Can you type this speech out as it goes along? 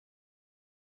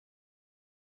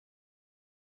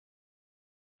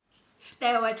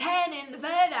There were 10 in the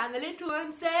bed and the little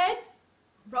one said,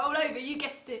 roll over, you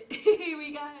guessed it. Here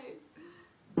we go.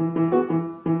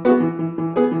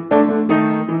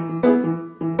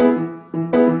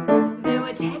 There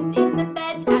were 10 in the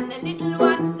bed and the little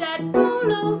one said,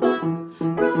 roll over,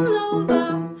 roll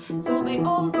over. So they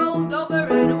all rolled over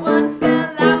and one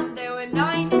fell out. There were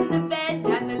 9 in the bed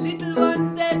and the little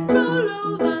one said, roll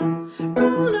over,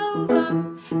 roll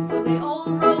over. So they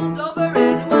all rolled over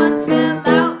and one fell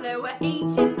out. There were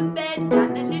 8 in the bed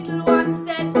and the little one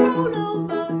said, roll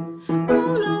over,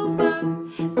 roll over.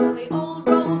 So they all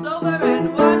rolled over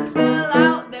and one fell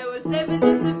out. There were 7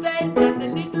 in the bed and the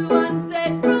little one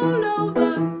said, roll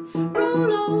over,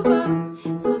 roll over.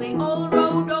 So they all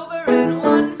rolled over and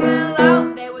one fell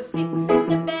out. There were 6 in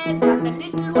the bed and the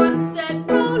little one said,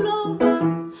 roll over,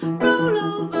 roll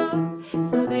over.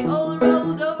 So they all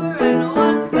rolled over and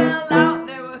one fell out.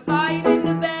 There were 5 in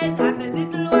the bed and the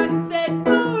little one said,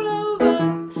 roll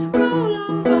over, roll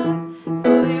over.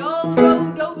 So they all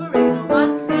rolled over and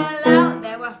one fell out.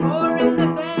 There were 4 in the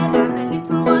bed and the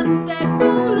little one said,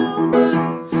 roll over,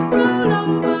 roll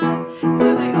over.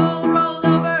 So they all rolled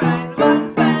over and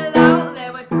one fell out.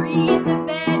 There were 3 in the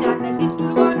bed and the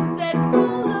little one said,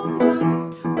 roll over,